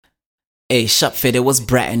Hey, Shopfit, it was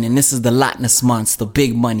Bratton, and this is the Lotness Monster,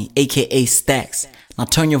 Big Money, aka Stacks. Now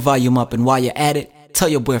turn your volume up, and while you're at it, tell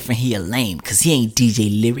your boyfriend he a lame, cause he ain't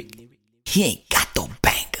DJ Lyric. He ain't got no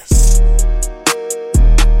bangers.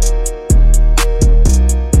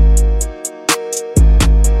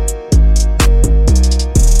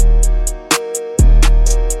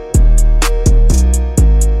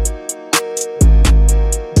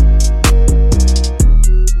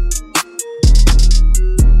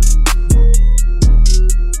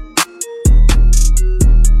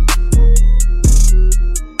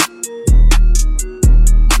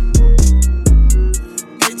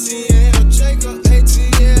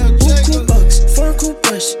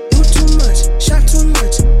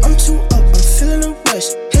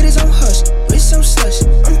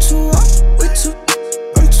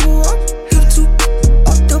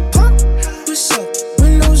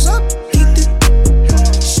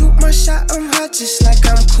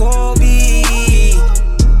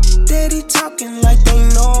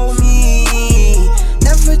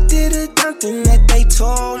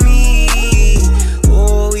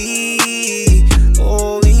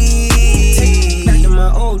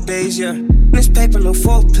 This paper, no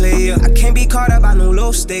foreplay, yeah. I can't be caught up by no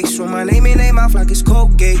low stakes. Throw my name in their mouth like it's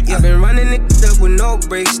Colgate, yeah. I've been running it up with no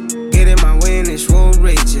brakes. Get in my way in this road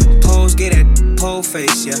rage, yeah. Pose, get that pole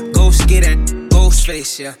face, yeah. Ghost, get that ghost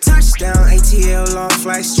face, yeah. Touchdown, ATL, long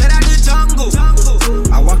flight, straight out the jungle.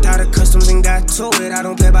 I walked out of customs and got to it. I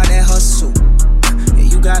don't care about that hustle. Yeah,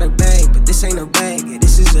 you got a bag, but this ain't a bag. Yeah,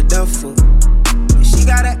 this is a duffel. Yeah, she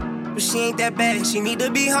got a, but she ain't that bad. She need to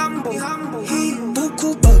be humble.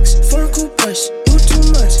 Buku bucks, phone cool brush. Do too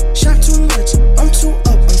much, shot too much. I'm too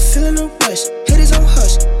up, I'm feeling a rush. Hitters on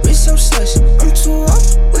hush, wrist so slush. I'm too up,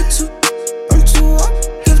 I'm too up.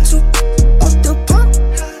 Give two, up the pump.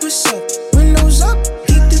 What's up? Windows up,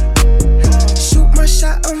 heat the. Shoot my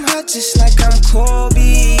shot, I'm hot just like I'm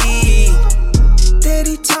Kobe.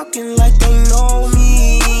 Daddy talking like they know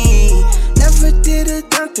me. Never did a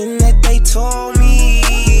damn thing that they told me.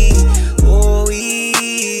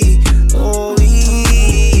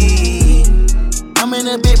 I'm in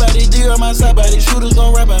a big body deal on my side body. Shooters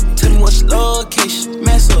gon' rap at me. Tell me what's location.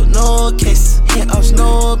 Mess up, no cases. Hit off,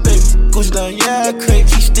 no baby. Gucci down, yeah, crazy.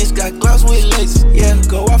 These sticks got gloves with laces. Yeah,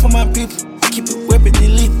 go out for my people. I keep it whipping,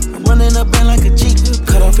 delete. I'm running up band like a G.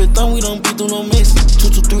 Cut off his thumb, we don't beat through no mess.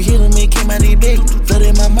 223 hit him, it came out the bed. Blood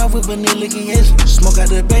in my mouth with vanilla looking yes. Smoke out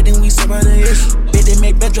the bed, then we sip out the ass. Bet they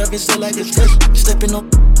make bed drive it still like a test. Stepping on.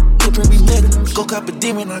 We met him. Go cop a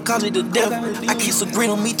demon, I call it the devil. I kiss a green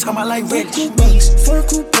on me, talk my like red. Cool bucks, phone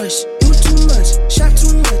cool brush. Do too much, shot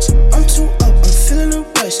too much. I'm too up, I'm feeling a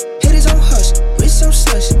rush. Hitters on hush, wrist so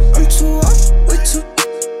slush. I'm too up,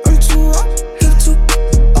 I'm too up. Give two,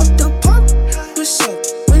 up the pump. What's up?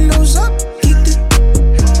 Windows up, heat the.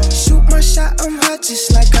 Shoot my shot, I'm hot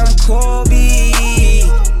just like I'm Kobe.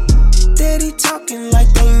 Daddy talking like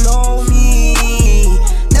they know me.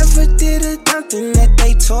 Never did a damn thing that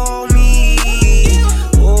they told me.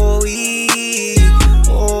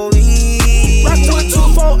 Rock to a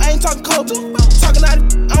 2-4, I ain't talking cold. Talking out it,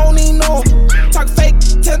 I don't even know him. Talk fake,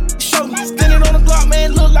 tell show me. Standing on the Glock,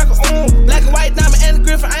 man, look like a black and white diamond and the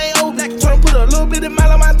Griffin, I ain't old black. Tryna put a little bit of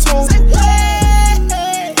mile on my tone.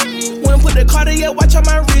 When I put the Cartier, watch on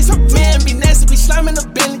my wrist. Man, be nasty, be slamming the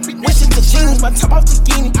Bentley. Wishing the jeans, my top off the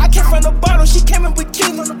guinea. I came from the bottom, she came in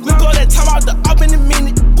bikini. We go that top out the up in a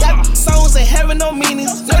minute. Yeah, songs ain't having no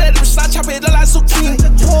meanings. Know that the slot chop it look like zucchini.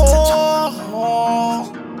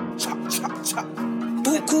 Chop, chop, chop.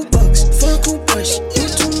 Buku bucks, phone cool brush. Do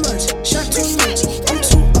too much, shot too much. I'm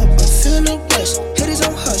too up, I'm feeling a rush. Hitters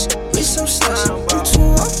on hush, wrist so slush. I'm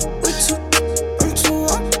too up, I'm too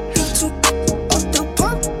up. Give two, up the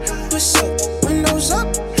pump. What's up? Windows up,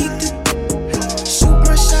 heat the. Shoot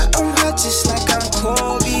my shot, I'm hot just like I'm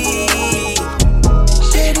Kobe.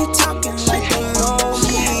 Daddy talking like they know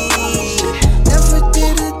me. Never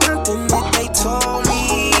did a damn thing that they told me.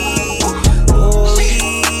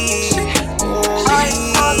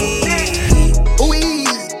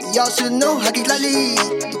 Y'all should know Hagi Lali.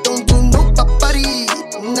 Don't do no papari.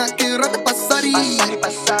 Nakira the pasari.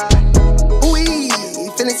 Ooh,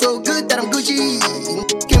 feeling so good that I'm Gucci.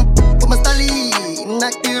 Can't put my stali.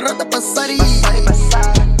 Nakira the pasari.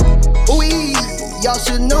 Ooh, y'all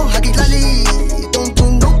should know Hagi Lali. Don't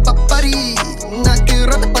do no papari.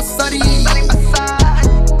 Nakira the pasari.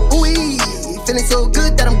 Ooh, feeling so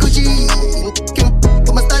good that I'm Gucci. Can't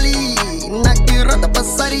put my stali. Nakira the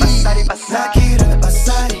pasari. Nakira the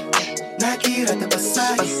pasari. Nakira the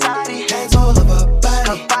pasari. Hands all over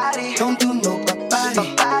her body. Don't do no papari.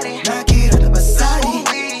 Nakira the pasari.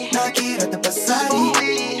 Nakira the pasari.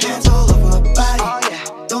 Hands all over her body.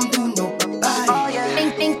 Don't do no papari.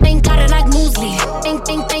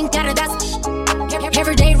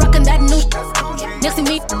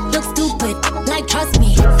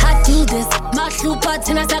 siyahlupha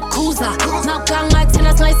thina siyakhuza mawuganga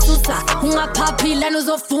thina singayisusa ungaphaphila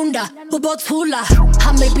nozofunda ubothula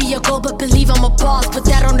I may be a girl but believe I'm a boss. Put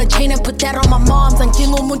that on the chain and put that on my mom's.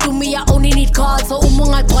 Angidinga umuntu me I only need cards. So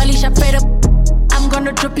ungagcwalisha fed up I'm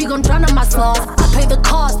gonna drip, you gon' drown in my sauce. I pay the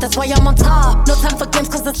cost, that's why I'm on top. No time for games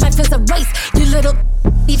cause this life is a race. You little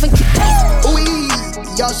even keep pace. Oui,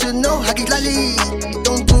 y'all should know Haki Lali.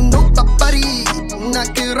 Don't do no papari.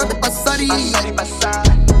 Nakira de pasari.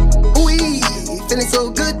 Oui, feeling so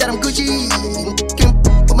good that I'm Gucci. Kim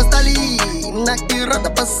Pomastali. Nakira de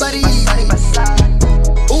pasari.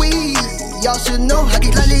 Oui, y'all should know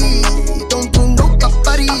Haki Lali. Don't do no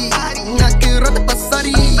papari. Nakira de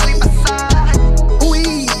pasari.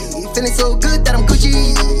 Feeling so good that I'm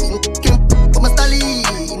Gucci. Kim Pomastali.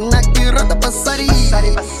 Nakira de pasari.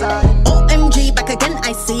 OMG, back again,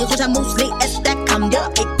 I see. Roja mostly es that cambio.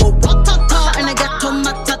 It go rock-ta-ta. And I get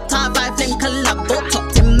tomatata. Vibe flame collabo.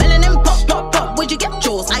 Top 10 melanin pop, pop, pop. Where'd you get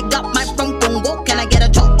yours? I got my from Congo. Can I get a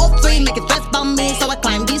drop or three? Make it stress about me. So I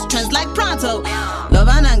climb these trends like pronto. Love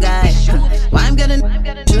on a guy. Why I'm getting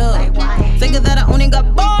drunk? Thinking that I only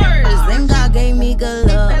got bars. Then God gave me good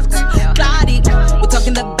love. Cloudy. We're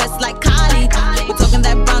talking the best like Kylie. We're talking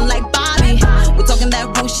that brown like Bobby. We're talking that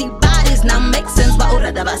Rushi bodies. Now make sense. But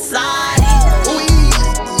ora da basari. Oui,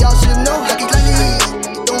 y'all should know Haki Lali.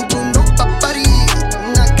 Don't do no papari.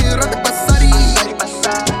 Nakira de pasari.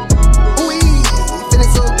 Oui,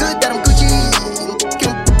 feeling so good that I'm Gucci.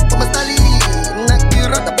 Kim Pomastali.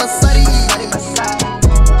 Nakira de pasari.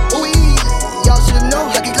 Oui, y'all should know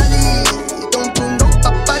Haki Lali. Don't do no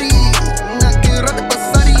papari. Nakira de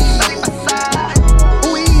pasari.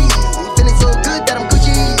 Oui, feeling so good that I'm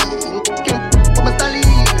Gucci. Kim Pomastali.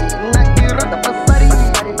 Nakira de pasari.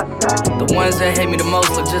 The ones that hate me the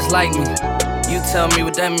most look just like me. You tell me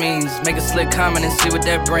what that means. Make a slick comment and see what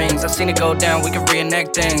that brings. I seen it go down, we can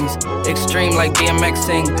reenact things. Extreme like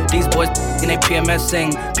DMXing. These boys in they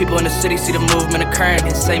PMSing. People in the city see the movement occurring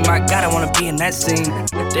and say, my God, I wanna be in that scene.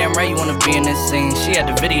 Damn right you wanna be in this scene. She had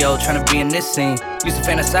the video trying to be in this scene. Used to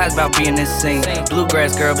fantasize about being this scene.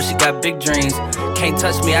 Bluegrass girl, but she got big dreams. Can't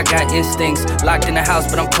touch me, I got instincts. Locked in the house,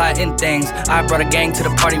 but I'm plotting things. I brought a gang to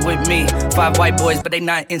the party with me. 5 white boys, but they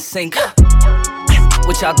not in sync.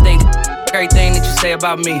 What y'all think? Everything that you say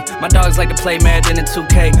about me. My dogs like to play Madden in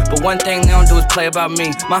 2K, but one thing they don't do is play about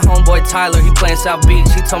me. My homeboy Tyler, he playing South Beach.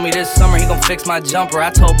 He told me this summer he gon' fix my jumper. I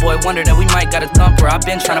told Boy Wonder that we might got a thumper. I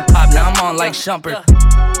been tryna pop, now I'm on like Shumper.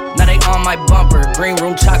 Now they on my bumper. Green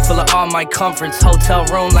room chock full of all my comforts. Hotel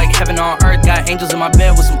room like heaven on earth. Got angels in my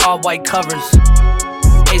bed with some all white covers.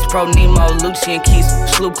 Ace Pro Nemo, Lucci and Keys,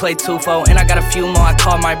 Sloop Clay Tufo, and I got a few more I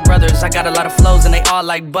call my brothers. I got a lot of flows and they all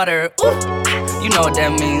like butter. Ooh, you know what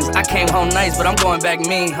that means. I came home nice, but I'm going back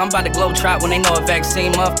mean. I'm about to glow trot when they know a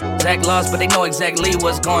vaccine up. Zach lost, but they know exactly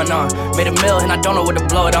what's going on. Made a meal and I don't know what to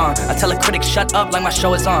blow it on. I tell a critic shut up like my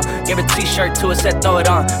show is on. Gave a t-shirt to her, said throw it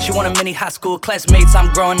on. She want a mini high school classmates, I'm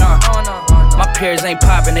growing on. My peers ain't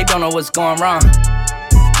popping, they don't know what's going wrong.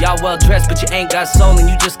 Y'all well dressed, but you ain't got soul and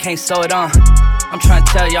you just can't sew it on. I'm trying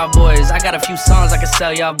to tell y'all boys, I got a few songs I can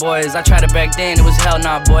sell y'all boys. I tried it back then, it was hell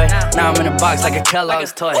nah, boy. Now I'm in a box like a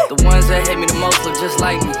Kellogg's toy. The ones that hate me the most look just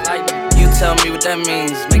like me. You tell me what that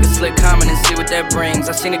means. Make a slick comment and see what that brings.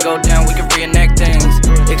 I seen it go down, we can reenact things.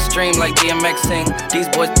 Extreme like DMXing.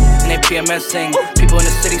 These boys and they PMSing. People in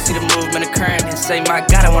the city see the movement occurring and say, my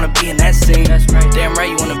God, I wanna be in that scene. Damn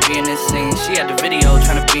right you wanna be in this scene. She had the video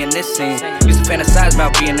trying to be in this scene. Used to fantasize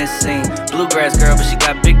about being this scene. Bluegrass girl, but she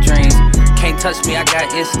got big dreams. Can't touch me, I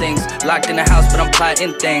got instincts. Locked in the house, but I'm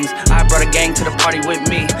plotting things. I brought a gang to the party with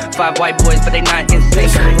me. 5 white boys, but they not in sync.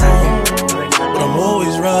 But I'm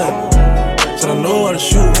always right. Said I know how to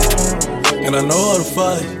shoot, and I know how to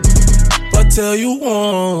fight. If I tell you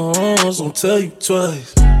once, I'll tell you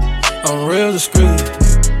twice. I'm real discreet,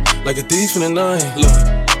 like a thief in the night.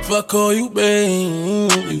 Look, if I call you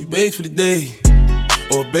babe, you babe for the day,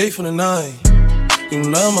 or babe for the night. You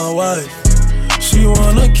not my wife. She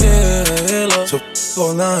wanna kill her, so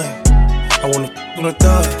all night. I wanna on the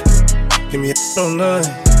thigh, give me all night.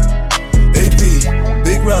 AP,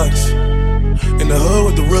 big rocks, in the hood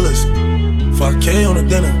with the realest. 5K on the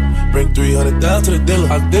dinner, bring 300 down to the dealer.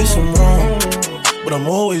 I did some wrong, but I'm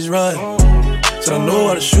always right. Said I know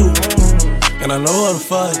how to shoot, and I know how to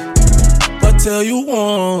fight. If I tell you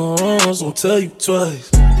once, I'll tell you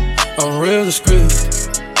twice. I'm real discreet,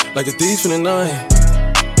 like a thief in the night.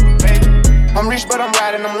 I'm rich, but I'm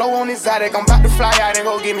riding, I'm low on exotic. I'm about to fly out and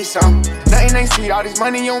go get me some. Nothing ain't sweet, all this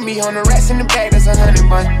money on me. 100 rats in the bag, that's 100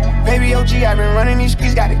 bun. Baby OG, I been running these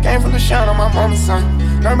streets, got a game full of shine on my mama's son.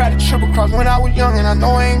 Learned about the triple cross when I was young, and I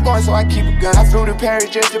know I ain't going, so I keep a gun. I flew to Paris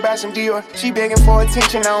just to buy some Dior. She begging for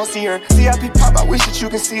attention, I don't see her. CIP pop, I wish that you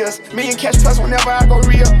can see us. Million cash plus whenever I go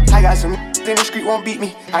real. I got some in the street, won't beat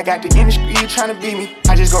me. I got the industry trying to beat me.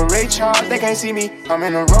 I just go Ray Charles, they can't see me. I'm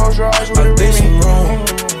in a Rolls Royce with a think I'm wrong,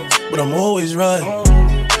 but I'm always right.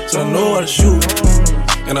 So I know how to shoot,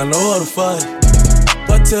 and I know how to fight. If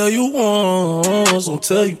I tell you once, I'll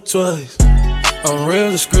tell you twice. I'm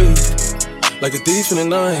real discreet, like a thief in the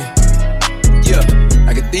night. Yeah,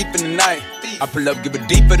 like a thief in the night. I pull up, give it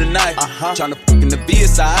deep for the night. Tryna fuck in the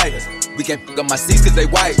VSI. We can't fuck up my seats cause they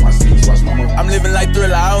white. I'm living like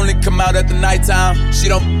Thriller, I only come out at the nighttime. She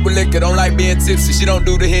don't fuck with liquor, don't like being tipsy. She don't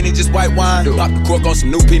do the Henny, just white wine. Pop the cork on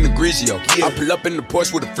some new Pinot Grigio. I pull up in the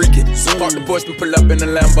Porsche with a freakin'. Park the Porsche and pull up in the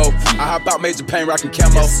Lambo. I hop out Major Payne rockin'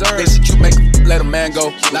 camo. Then she cute, make a let a man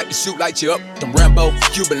go. Like to shoot, light you up, them Rambo.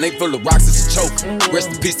 Cuban link full of rocks, it's a choke. Rest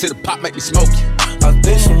in peace to the pop, make me smoke you. I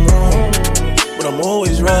think I'm wrong, but I'm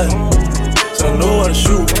always right. So I know how to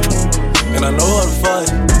shoot, and I know how to fight.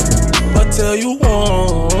 If I tell you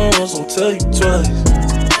once, I'll tell you twice.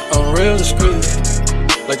 I'm real discreet,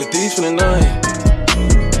 like a thief in the night.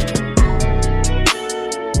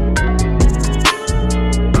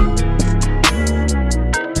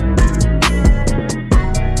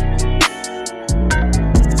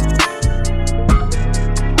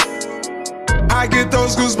 I get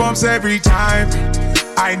those goosebumps every time.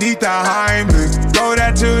 I need the Heimlich, throw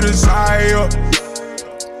that to the side.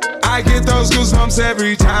 I get those goosebumps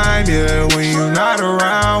every time, yeah. When you're not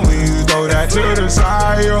around, when you throw that to the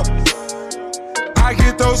side. I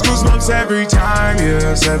get those goosebumps every time,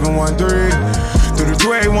 yeah. 713 through the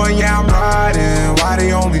 281, yeah, I'm riding. Why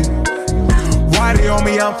they on me? Why they on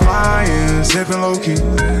me? I'm flying, sipping low key.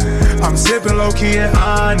 I'm sipping low key at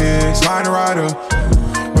Onyx, find a rider.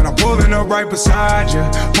 When I'm pulling up right beside you,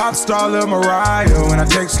 pop star Lil Mariah. When I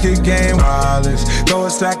text kick game wireless, throw a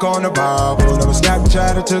stack on the Bible. Never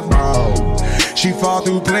Snapchat or took my old. She fall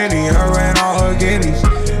through plenty, her and all her guineas.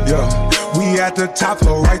 Yeah, we at the top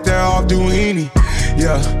floor, right there off Duini.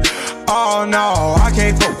 Yeah, oh no, I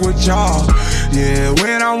can't fuck with y'all. Yeah,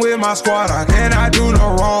 when I'm with my squad, I cannot do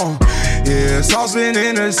no wrong. Yeah, saucing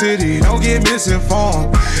in the city, don't get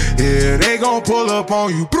misinformed. Yeah, they gon' pull up on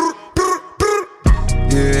you.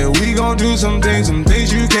 Yeah, we gon' do some things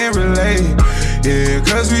you can't relate. Yeah,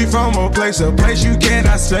 cause we from a place you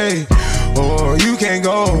cannot stay. Or you can't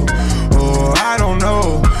go, or I don't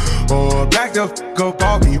know. Or back the f*** up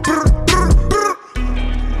off me.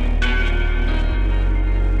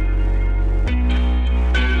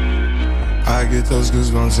 I get those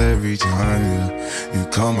goosebumps every time, yeah. You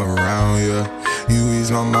come around, yeah. You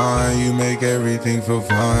ease my mind, you make everything feel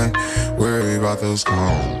fine. Worry about those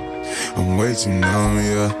calls. I'm way too numb,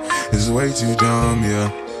 yeah. It's way too dumb, yeah.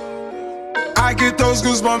 I get those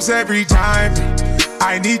goosebumps every time.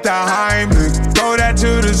 I need the Heimlich, throw that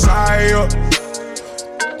to the side.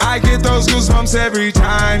 I get those goosebumps every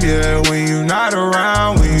time, yeah. When you're not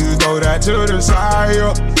around, when you throw that to the side.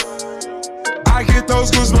 I get those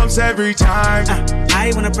goosebumps every time.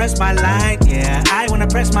 I wanna press my line, yeah. I wanna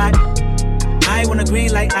press my. I wanna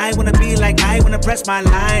green like I wanna be like I wanna press my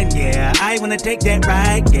line, yeah. I wanna take that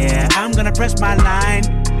ride, yeah. I'm gonna press my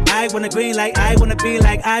line. I wanna green like I wanna be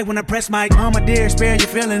like I wanna press my. Mama dear, spare your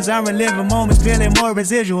feelings. I'm reliving moments, feeling more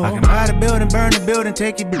residual. I can buy the building, burn the building,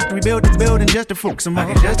 take you rebuild the building just to fuck some more.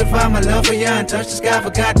 I can justify my love for you and touch the sky,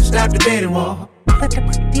 forgot to stop the bidding war. Put the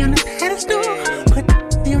booty on the pedestal, put the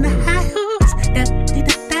booty on the high horse. That booty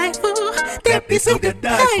to die for. That be so to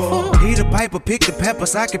die for. He the piper, pick the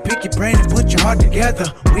peppers. I can pick your brain and put your heart together.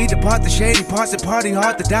 We depart the shady parts and party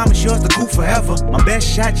hard. The diamond shores the cool forever. My best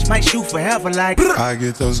shot just might shoot forever like. I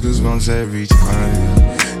get those goosebumps every time,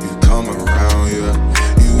 yeah. You come around, yeah.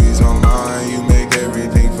 You ease my mind, you make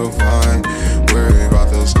everything feel fine. Worry about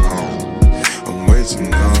those calls. I'm way too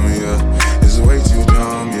numb, yeah. It's way too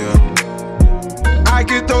dumb, yeah. I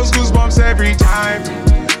get those goosebumps every time.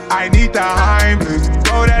 I need the Heimlich,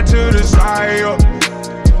 throw that to the side.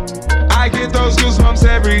 I get those goosebumps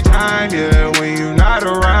every time, yeah. When you're not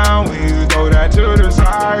around, when you throw that to the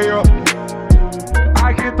side.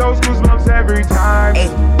 I get those goosebumps every time. Hey,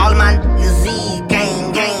 all of my Z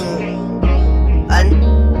gang.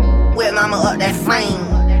 With mama up that flame.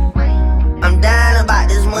 I'm dying about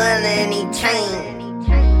this money and these chain.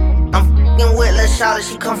 I'm f***ing with Lil' Shawty,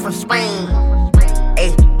 she come from Spain.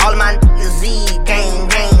 Hey, all of my Z gang.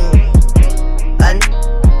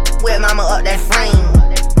 With mama up that frame.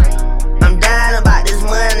 I'm dying about this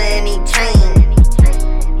money and these chains.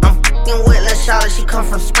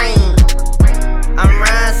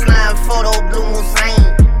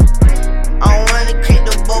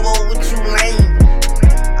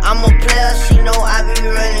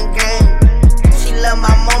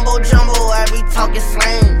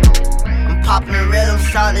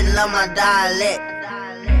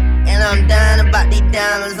 I'm dying about these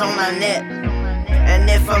diamonds on my neck. And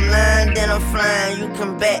if I'm lying, then I'm flying, you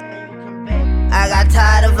can bet. I got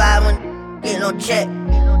tired of vibing, get no check.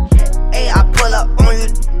 Hey, I pull up on you,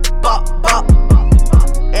 bop, bop.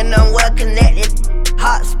 And I'm well connected,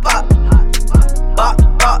 hot spot. Bop,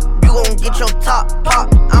 bop, you gon' get your top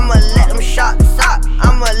pop. I'ma let them shots stop,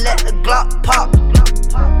 I'ma let the Glock pop.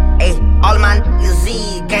 Hey, all of my niggas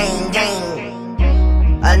Z, gang, gang.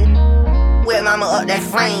 With mama up that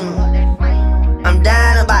flame. I'm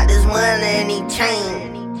dying about this money and these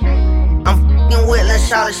chain. I'm f***ing with Lil'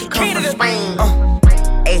 Shawty, she come from Spain.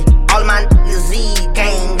 Hey, all of my niggas Z,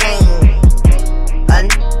 gang, gang.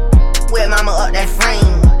 With mama up that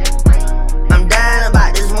flame. I'm dying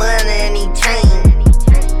about this money and these chain.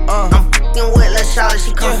 I'm f***ing with Lil' Shawty,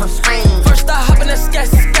 she come from Spain. First I hop in that sky,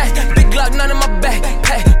 big Glock, none in my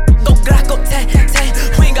backpack. Go Glock, go tat,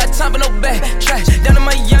 tat. We ain't got time for no back trash. Down in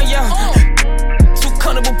my young. Too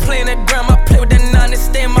comfortable playing that ground. I play with that 9 and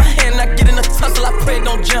stay in my hand. I get in a tussle, I pray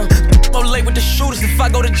don't jump. I'm late with the shooters. If I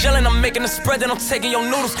go to jail and I'm making a spread, then I'm taking your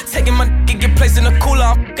noodles. Taking my dick and get placed in the cooler.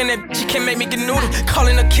 I'm f***ing that bitch, she can't make me get noodle.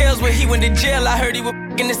 Calling the kills when he went to jail. I heard he was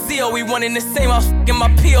f***ing the CO. We one in the same, I was f***ing my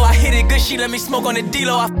PO. I hit it good, she let me smoke on the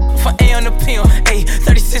D-Lo. I f*** for A on the PM. Ayy,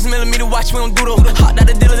 36mm watch, we don't do those. Hot out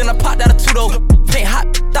the dealers and I popped out a two-though. Paint hot,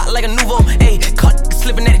 thought like a nouveau. Ayy, caught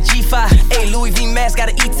slipping at a G5. Ayy, Louis V mask, got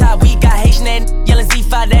an E-tie. We got Haitian and yelling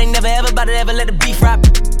Z5. They ain't never ever about to ever let the beef rap.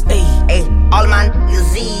 Ayy, all of my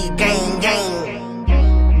niggas Z, gang, gang.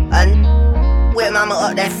 With mama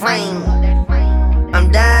up that flame. I'm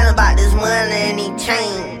dying about this money and these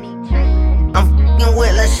chain. I'm f***ing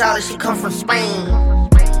with Lil' Shawty, she come from Spain.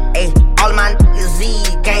 Ayy, all of my niggas Z,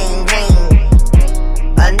 gang, gang.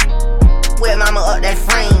 With mama up that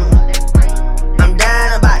flame. I'm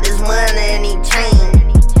dying about this money and these chain.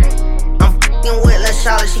 I'm f***ing with Lil'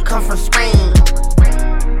 Shawty, she come from Spain.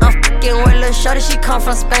 I'm f***ing with Lil' Shawty, she come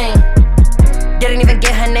from Spain. Didn't even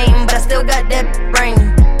get her name, but I still got that brain.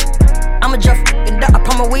 I'ma just f***ing up, I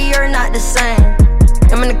promise we are not the same.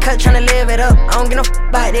 I'm in the cut tryna live it up, I don't give no f***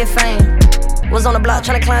 about that fame. Was on the block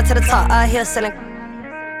tryna climb to the top, out here selling.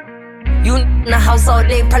 You in the house all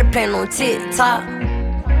day, probably playing on TikTok.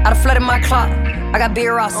 I done flooded my clock, I got big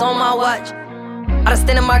rocks on my watch. I done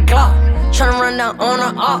stand in my Glock, tryna run down on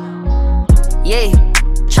her up. Yeah,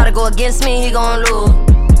 try to go against me, he gon' lose.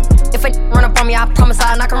 If a run up on me, I promise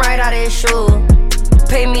I'll knock him right out of his shoe.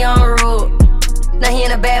 Pay me on the road, now he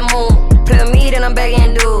in a bad mood. Play with me, then I'm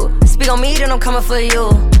begging dude. Speak on me, then I'm coming for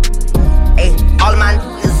you. Ayy, all of my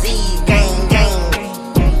niggas Z, gang, gang.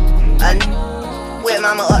 With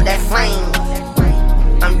mama up that flame.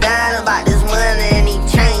 I'm dying about this money and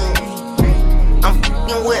these chain. I'm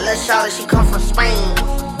f***ing with Lil' Shawty, she come from Spain.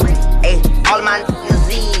 Ayy, all of my niggas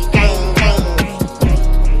Z, gang, gang.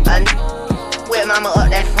 With mama up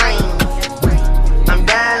that flame. I'm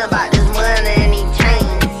dying about this money and these chain.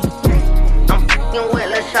 I'm f***ing with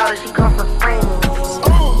Lil' Shawty, she come from Spain.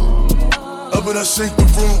 Up and I shake the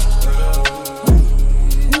room.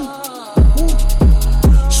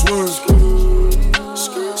 Swerve.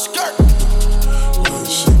 Skirt. Go ahead,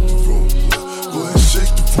 shake the room. Go ahead,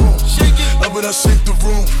 shake the room. Shake it. Up and I shake the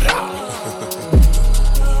room.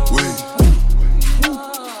 Wait.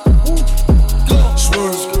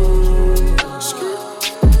 Swerve.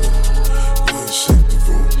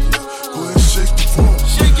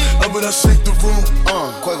 But I shake the room.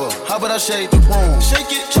 Quavo, how about I shake the room? Shake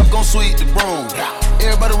it, chop gon' sweep the broom.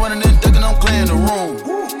 Everybody running in, thinking I'm clearing the room.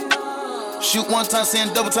 Shoot one time,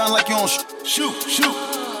 saying double time like you on shoot.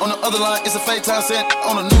 On the other line, it's a fake time, saying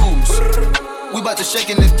on the news. We bout to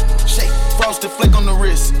shaking it, shake. Frosted flake on the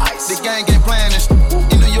wrist. Ice. The gang ain't playing this.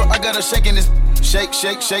 In New York, I got her shaking this. Shake,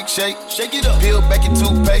 shake, shake, shake. Shake it up. Peel back your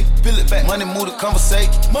toothpaste. Peel it back. Money move to conversate.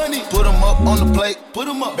 Money. Put them up on the plate. Put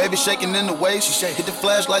them up. Baby shaking in the waist. She shake. Hit the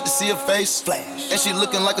flashlight to see her face. Flash. And she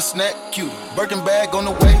looking like a snack. Cute. Birkin bag on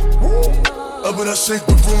the way. Up and I shake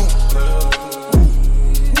the room.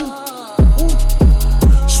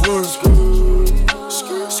 Swerve.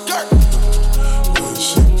 Skirt. Go ahead,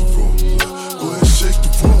 shake the room. Go ahead, shake the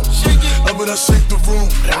room. Shake it. Up and I shake the room.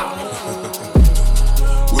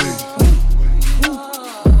 Wait.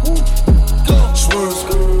 Swerve.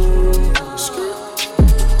 Go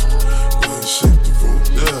ahead, shake the room.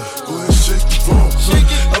 Yeah. Go ahead, shake the room. Shake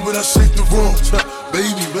it. Up and I shake the room.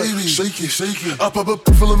 Baby, shake it. I pop up,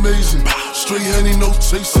 feel amazing. Straight honey, no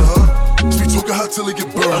chaser, huh? Street talking hot till it get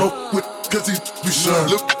burned. I don't quit, cause these be sure.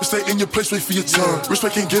 Look, stay in your place, wait for your turn.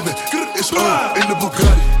 Respect ain't given, it's earned. In the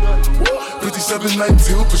Bugatti.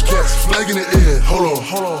 5719 with the cats, flag in the air. Hold on.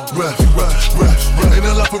 Ref. Ain't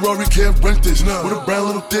a lot Ferrari, can't rent this. No. With a brown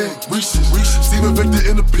little thing, Reese's. Steven Victor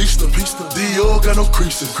in the pista. Dior got no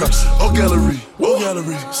creases. Oh gallery.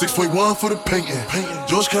 6.1 for the painting.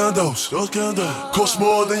 George Condos. Cost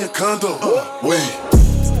more than your condo. Wait.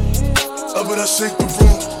 Up and I shake the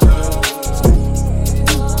room.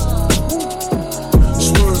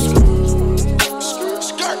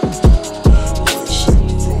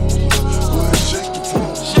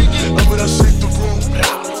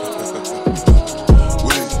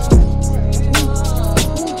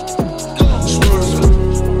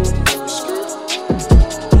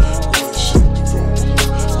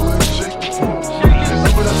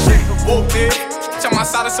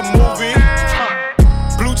 It's a movie.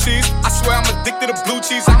 Blue cheese, I swear I'm addicted to blue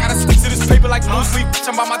cheese. I gotta stick to this paper like blue sleep.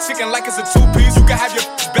 I'm by my chicken like it's a two-piece. You can have your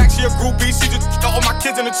back to your groupie. She just got all my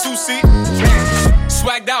kids in a two-seat.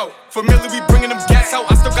 Swagged out, familiar, we bringing them gas out.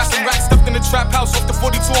 I still got some racks stuffed in the trap house. Off the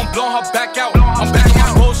 42, I'm blowing her back out. I'm back on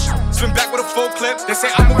my bullshit, spin back with a full clip. They say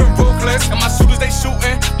I'm moving ruthless, and my shooters they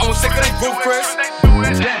shooting. I won't say that they roof, Chris.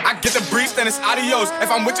 I get the brief, then it's adios. If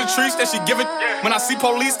I'm with your trees, then she give it. When I see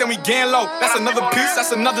police, then we gang low. That's another piece,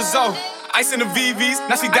 that's another zone. Ice in the VVs,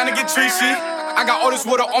 now she down to get treachy. I got all this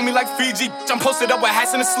water on me like Fiji. I'm posted up with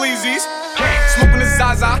hats and the sleazies. Smoking the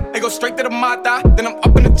Zaza, they go straight to the Mata. Then I'm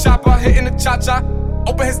up in the chopper, hitting the cha-cha.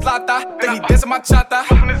 Open his lata, then he dancing my cha-cha.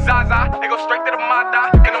 Smoking the Zaza, they go straight to the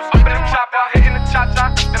Mata. Then I'm up in the chopper, hitting the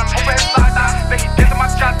cha-cha. Then I'm open his lata, then he dancing my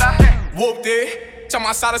cha-cha. Whooped it, I'm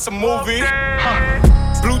outside of some movie.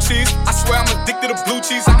 Blue cheese, I swear I'm addicted to blue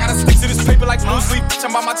cheese. I gotta stick to this paper like blue sleep.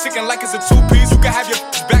 I'm by my chicken like it's a two-piece. You can have your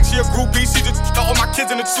back to your groupie. She just got all my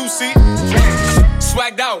kids in a two-seat.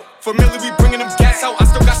 Swagged out, familiar, we bringing them gas out. I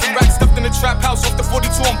still got some racks stuffed in the trap house. Off the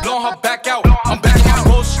 42, I'm blowing her back out. I'm back on my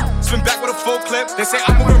bullshit, spin back with a full clip. They say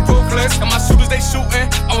I'm moving ruthless, and my shooters they shooting.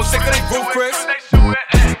 I won't say that they roof, Chris.